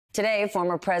Today,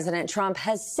 former President Trump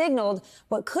has signaled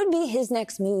what could be his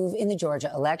next move in the Georgia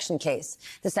election case.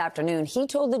 This afternoon, he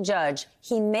told the judge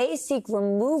he may seek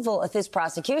removal of his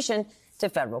prosecution to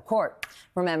federal court.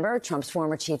 Remember, Trump's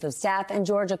former chief of staff and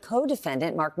Georgia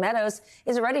co-defendant Mark Meadows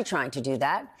is already trying to do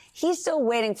that. He's still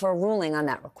waiting for a ruling on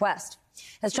that request.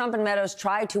 As Trump and Meadows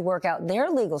try to work out their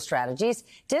legal strategies,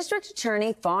 District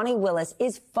Attorney Fani Willis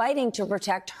is fighting to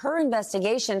protect her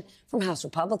investigation from House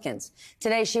Republicans.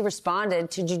 Today, she responded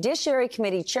to Judiciary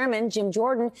Committee Chairman Jim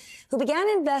Jordan, who began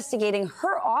investigating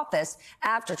her office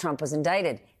after Trump was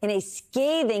indicted. In a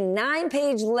scathing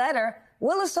 9-page letter,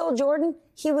 Willis told Jordan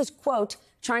he was, quote,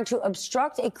 trying to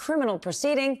obstruct a criminal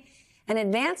proceeding and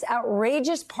advance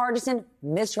outrageous partisan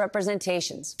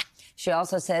misrepresentations. She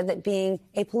also said that being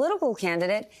a political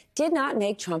candidate did not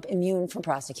make Trump immune from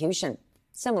prosecution,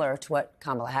 similar to what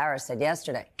Kamala Harris said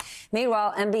yesterday.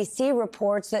 Meanwhile, NBC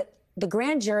reports that the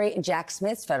grand jury in Jack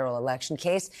Smith's federal election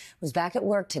case was back at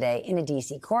work today in a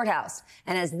D.C. courthouse.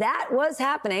 And as that was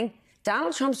happening,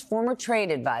 Donald Trump's former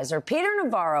trade advisor, Peter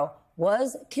Navarro,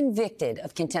 was convicted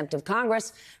of contempt of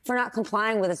Congress for not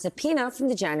complying with a subpoena from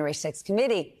the January 6th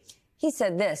committee. He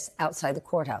said this outside the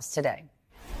courthouse today.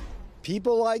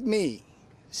 People like me,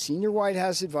 senior White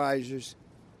House advisors,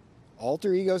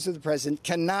 alter egos of the president,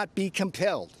 cannot be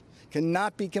compelled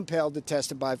to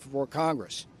testify before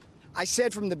Congress. I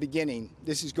said from the beginning,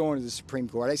 this is going to the Supreme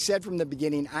Court, I said from the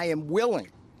beginning, I am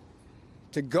willing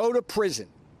to go to prison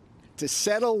to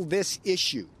settle this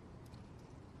issue.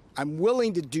 I'm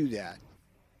willing to do that.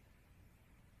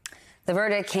 The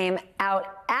verdict came out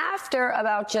after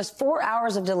about just 4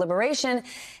 hours of deliberation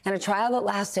and a trial that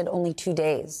lasted only 2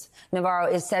 days. Navarro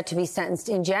is set to be sentenced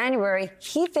in January.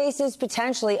 He faces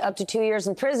potentially up to 2 years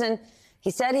in prison.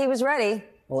 He said he was ready.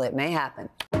 Well, it may happen.